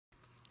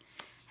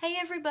Hey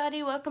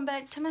everybody, welcome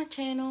back to my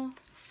channel.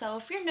 So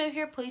if you're new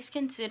here, please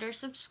consider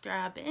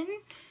subscribing.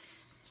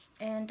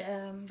 And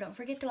don't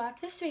forget to like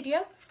this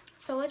video.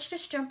 So let's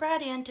just jump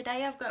right in.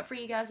 Today I've got for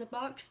you guys a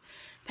box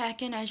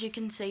packing, as you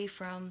can see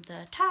from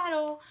the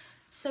title.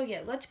 So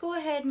yeah, let's go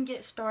ahead and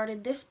get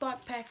started. This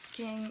box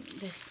packing,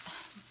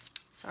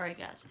 sorry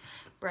guys,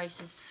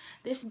 braces.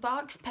 This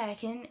box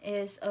packing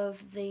is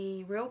of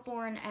the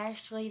Reborn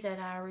Ashley that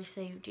I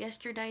received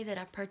yesterday that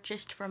I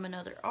purchased from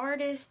another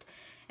artist.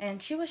 And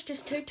she was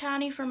just too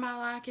tiny for my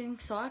liking,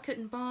 so I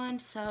couldn't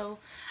bond, so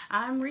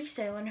I'm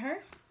reselling her.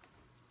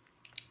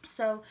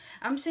 So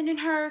I'm sending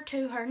her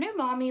to her new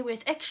mommy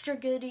with extra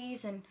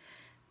goodies and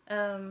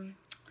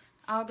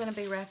all going to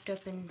be wrapped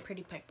up in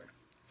pretty paper.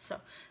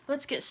 So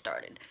let's get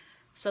started.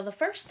 So the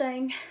first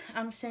thing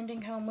I'm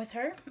sending home with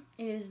her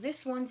is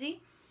this onesie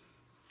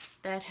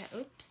that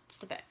oops, it's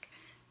the back,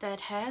 that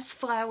has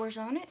flowers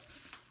on it.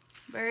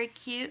 Very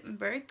cute and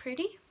very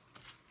pretty.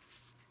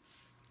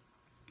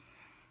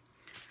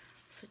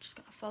 So just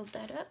gonna fold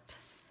that up.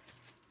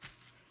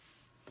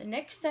 The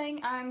next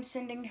thing I'm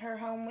sending her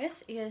home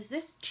with is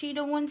this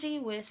cheetah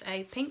onesie with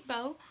a pink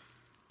bow,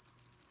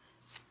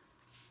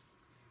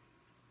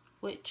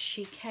 which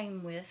she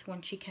came with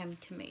when she came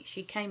to me.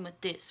 She came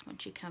with this when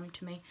she came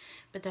to me,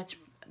 but that's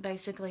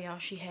basically all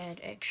she had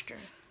extra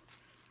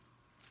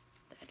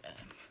that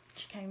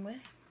she came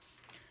with.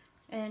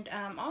 And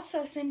I'm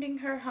also sending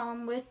her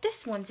home with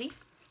this onesie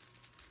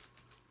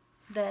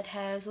that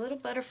has little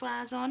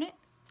butterflies on it,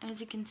 as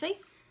you can see.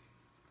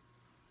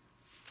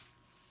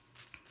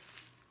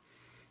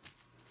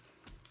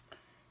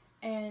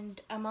 And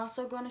I'm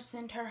also going to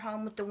send her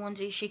home with the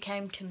onesie she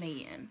came to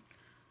me in,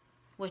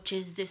 which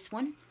is this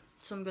one.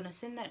 So I'm going to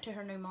send that to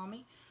her new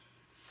mommy.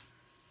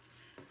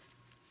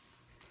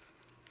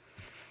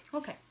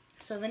 Okay,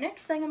 so the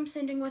next thing I'm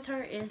sending with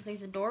her is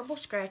these adorable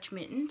scratch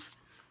mittens.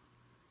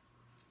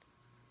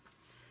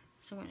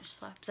 So I'm going to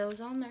slap those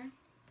on there.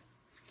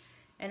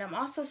 And I'm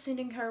also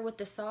sending her with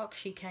the socks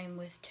she came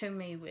with to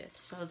me with.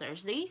 So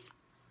there's these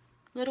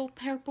little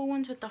purple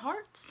ones with the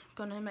hearts.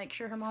 Gonna make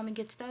sure her mommy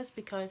gets those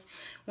because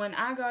when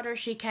I got her,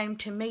 she came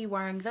to me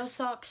wearing those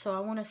socks, so I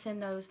want to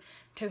send those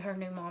to her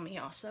new mommy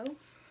also.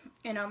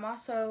 And I'm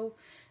also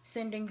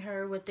sending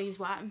her with these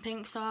white and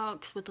pink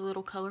socks with the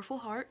little colorful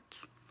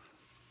hearts.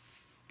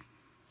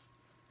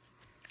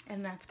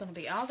 And that's going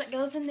to be all that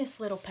goes in this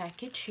little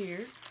package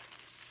here.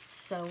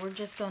 So we're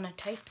just going to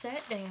tape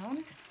that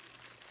down.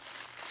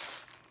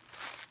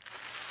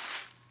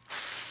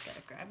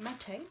 Gotta grab my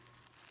tape.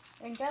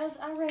 And guys,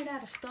 I ran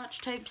out of Scotch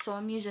tape, so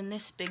I'm using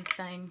this big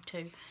thing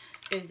to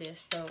do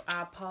this. So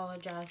I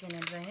apologize in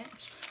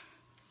advance.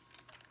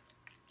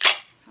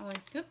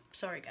 Oops,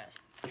 sorry guys,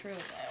 it's really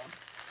loud.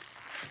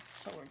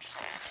 So we're just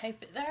going to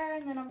tape it there,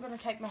 and then I'm going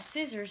to take my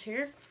scissors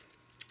here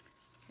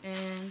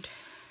and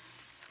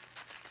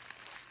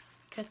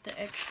cut the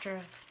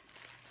extra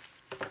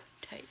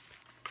tape.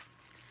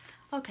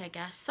 Okay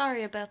guys,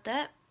 sorry about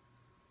that.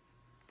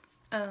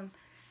 Let's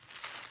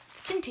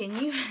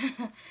continue.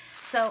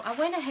 So I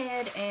went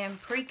ahead and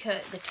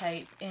pre-cut the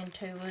tape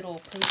into little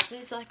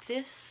pieces like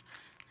this.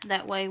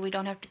 That way we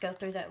don't have to go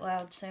through that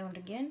loud sound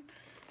again.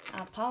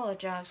 I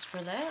apologize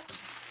for that.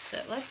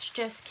 But let's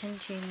just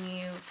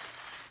continue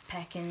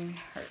packing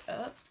her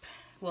up.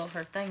 Well,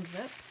 her things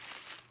up.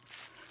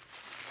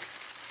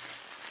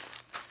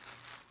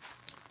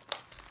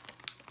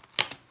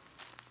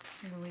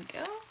 Here we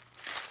go.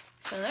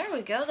 So there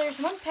we go. There's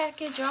one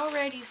package all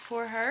ready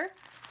for her.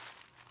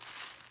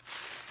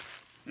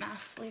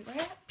 Nicely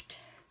wrapped.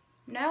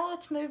 Now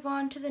let's move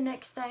on to the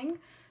next thing,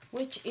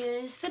 which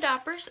is the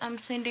diapers. I'm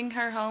sending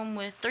her home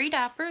with 3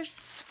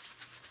 diapers.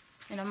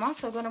 And I'm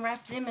also going to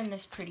wrap them in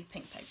this pretty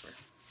pink paper.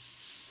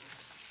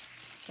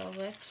 So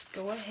let's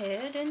go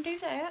ahead and do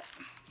that.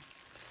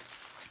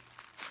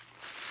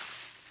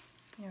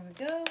 There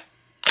we go.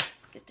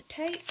 Get the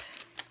tape.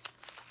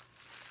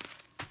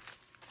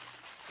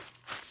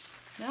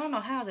 Now, I don't know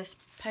how this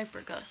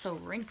paper got so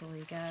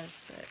wrinkly, guys,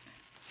 but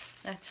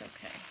that's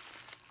okay.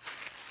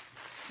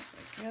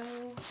 There we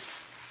go.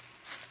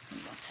 I'm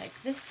going to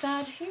take this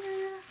side here.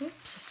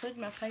 Oops, I slid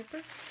my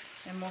paper.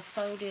 And we'll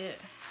fold it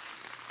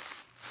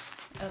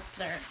up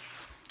there.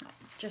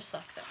 Just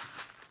like that.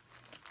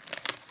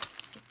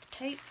 Get the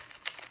tape.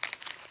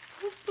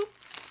 Boop, boop.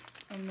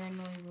 And then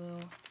we will...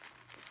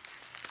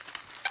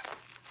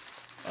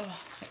 Oh,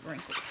 it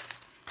wrinkled.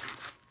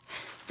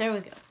 There we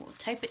go. We'll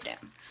tape it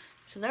down.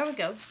 So there we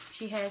go.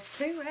 She has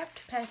 2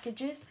 wrapped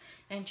packages.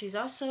 And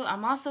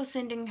I'm also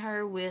sending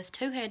her with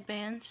 2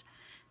 headbands.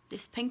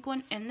 This pink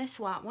one and this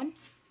white one.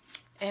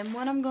 And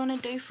what I'm going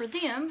to do for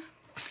them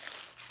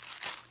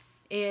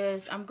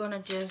is I'm going to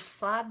just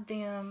slide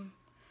them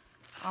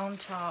on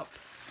top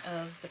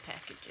of the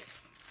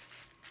packages.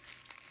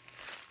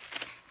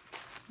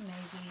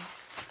 Maybe,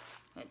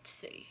 let's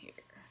see here.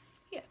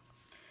 Yeah,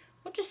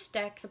 we'll just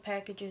stack the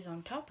packages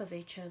on top of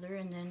each other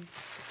and then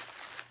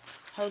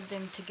hold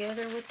them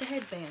together with the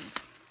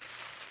headbands.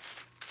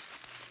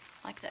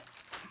 Like that.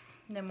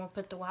 And then we'll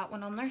put the white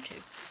one on there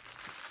too.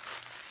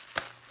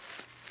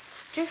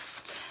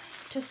 Just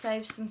to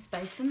save some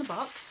space in the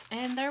box.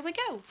 And there we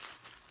go.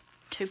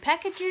 2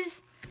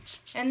 packages.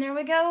 And there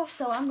we go.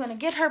 So I'm going to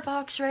get her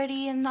box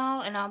ready and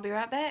all, and I'll be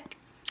right back.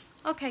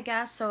 Okay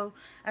guys, so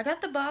I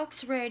got the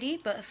box ready,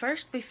 but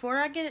first before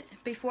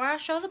I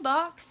show the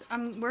box,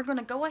 we're going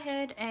to go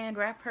ahead and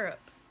wrap her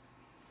up.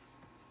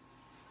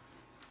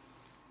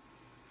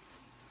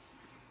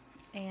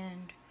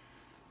 And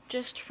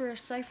just for a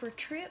safer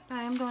trip,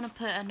 I am going to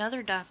put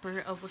another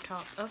diaper over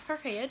top of her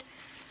head.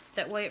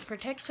 That way it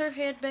protects her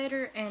head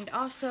better, and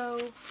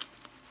also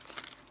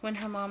when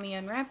her mommy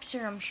unwraps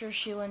her, I'm sure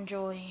she'll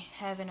enjoy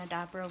having a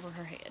diaper over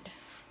her head.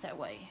 That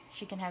way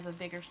she can have a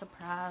bigger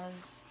surprise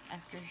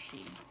after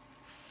she,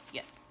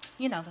 yeah,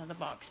 you know how the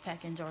box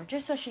packings are,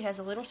 just so she has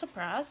a little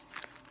surprise.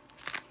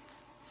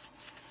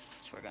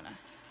 So we're gonna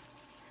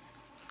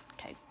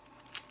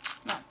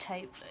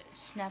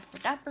snap the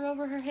diaper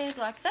over her head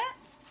like that.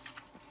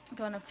 I'm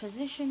gonna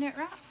position it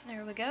right,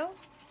 there we go.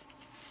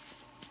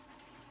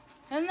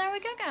 And there we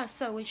go guys,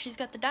 so she's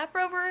got the diaper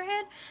over her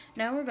head.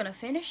 Now we're gonna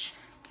finish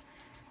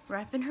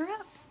wrapping her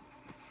up.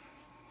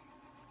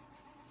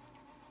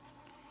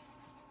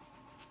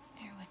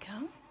 There we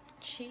go.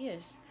 She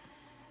is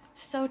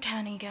so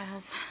tiny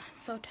guys,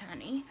 so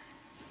tiny.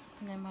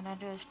 And then what I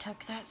do is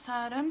tuck that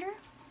side under,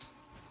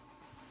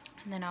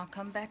 and then I'll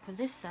come back with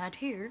this side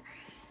here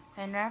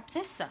and wrap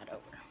this side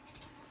over.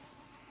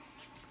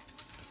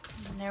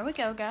 And there we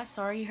go guys.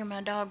 Sorry you hear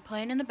my dog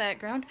playing in the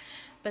background,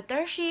 but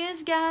there she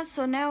is guys.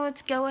 So now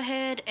let's go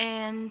ahead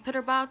and put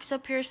her box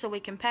up here so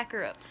we can pack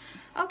her up.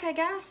 Okay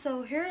guys,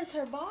 so here is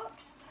her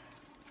box,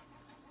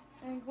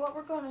 and what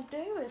we're going to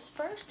do is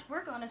first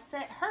we're going to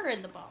set her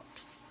in the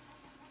box.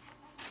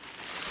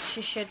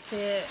 She should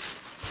fit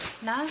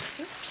nice.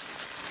 Oops,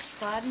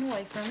 sliding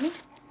away from me.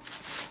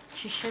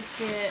 She should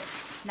fit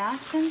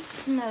nice and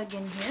snug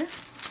in here,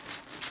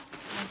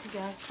 as you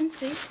guys can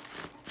see.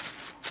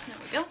 There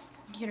we go.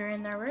 Get her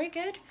in there very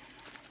good,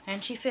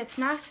 and she fits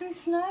nice and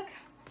snug.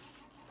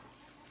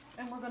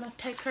 And we're going to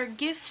take her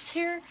gifts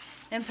here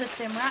and put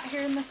them right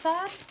here in the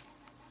side.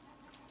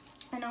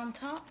 And on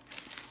top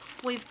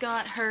we've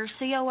got her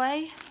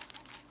COA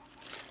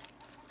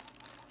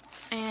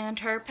and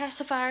her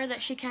pacifier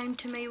that she came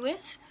to me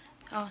with.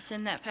 I'll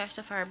send that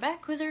pacifier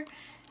back with her,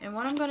 and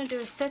what I'm going to do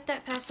is set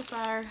that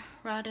pacifier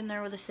right in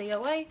there with the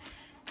COA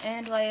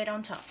and lay it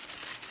on top.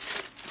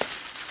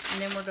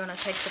 And then we're going to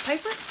take the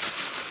paper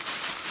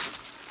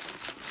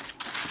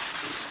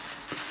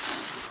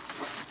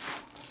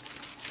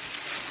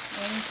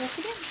and tuck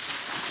it in.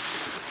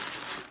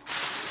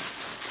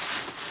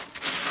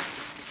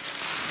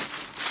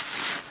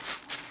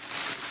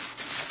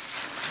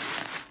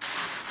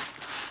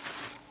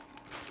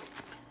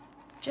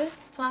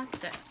 Just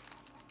like that.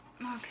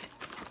 Okay.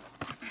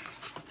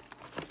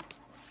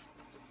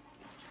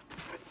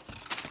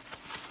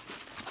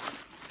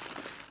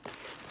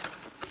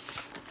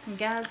 And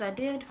guys, I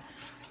did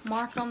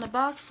mark on the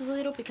box a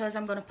little because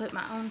I'm going to put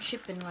my own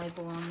shipping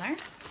label on there.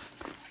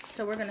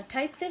 So we're going to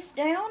tape this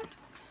down.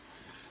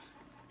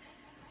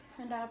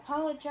 And I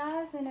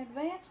apologize in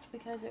advance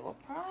because it will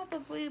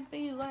probably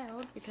be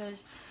loud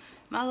because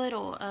my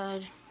little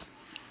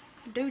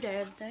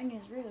doodad thing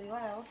is really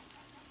loud.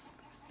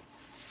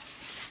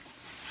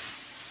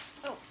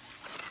 Oh.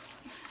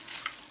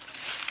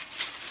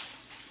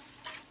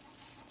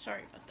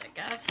 Sorry about that,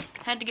 guys.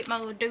 Had to get my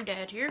little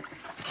doodad here.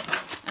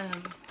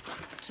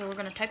 So we're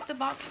going to tape the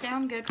box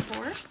down good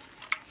for her.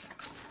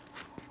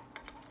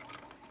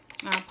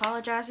 I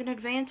apologize in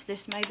advance.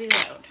 This may be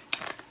loud.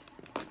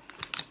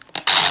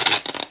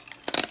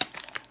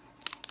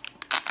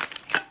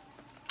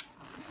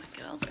 There we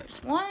go.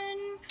 There's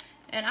one.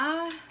 And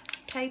I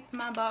tape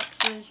my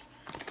boxes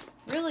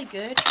really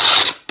good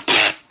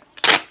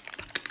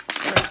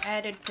for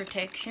added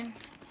protection.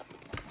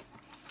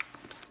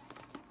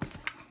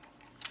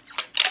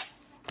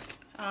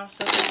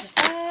 Also to the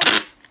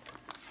sides.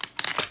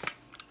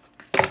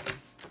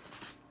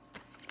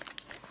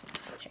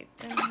 Tape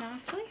them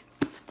nicely.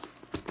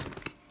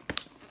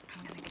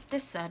 I'm going to get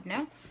this side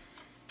now.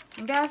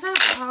 And guys, I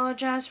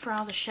apologize for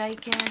all the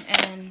shaking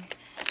and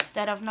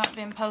that I've not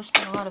been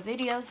posting a lot of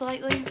videos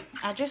lately.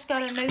 I just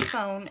got a new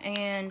phone,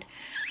 and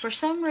for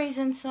some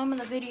reason some of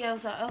the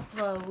videos I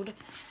upload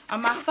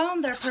on my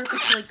phone, they're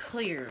perfectly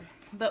clear,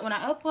 but when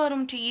I upload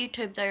them to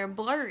YouTube they're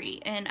blurry,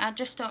 and I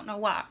just don't know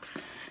why.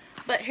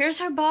 But here's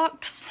her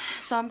box,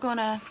 so I'm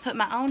gonna put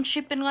my own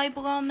shipping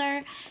label on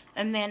there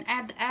and then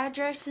add the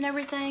address and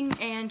everything,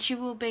 and she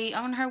will be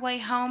on her way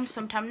home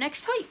sometime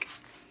next week.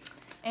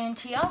 And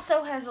she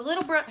also has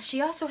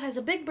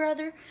a big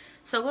brother,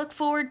 so look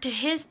forward to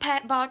his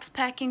box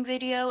packing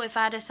video if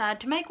I decide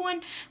to make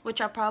one,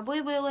 which I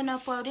probably will, and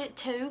upload it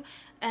too.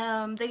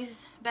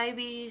 These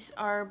babies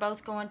are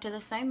both going to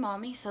the same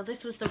mommy, so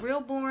this was the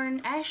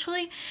Reborn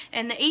Ashley,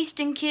 and the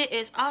Easton kit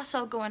is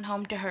also going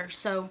home to her.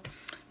 So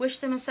wish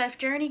them a safe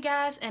journey,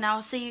 guys, and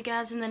I'll see you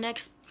guys in the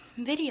next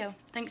video.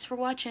 Thanks for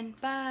watching.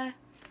 Bye.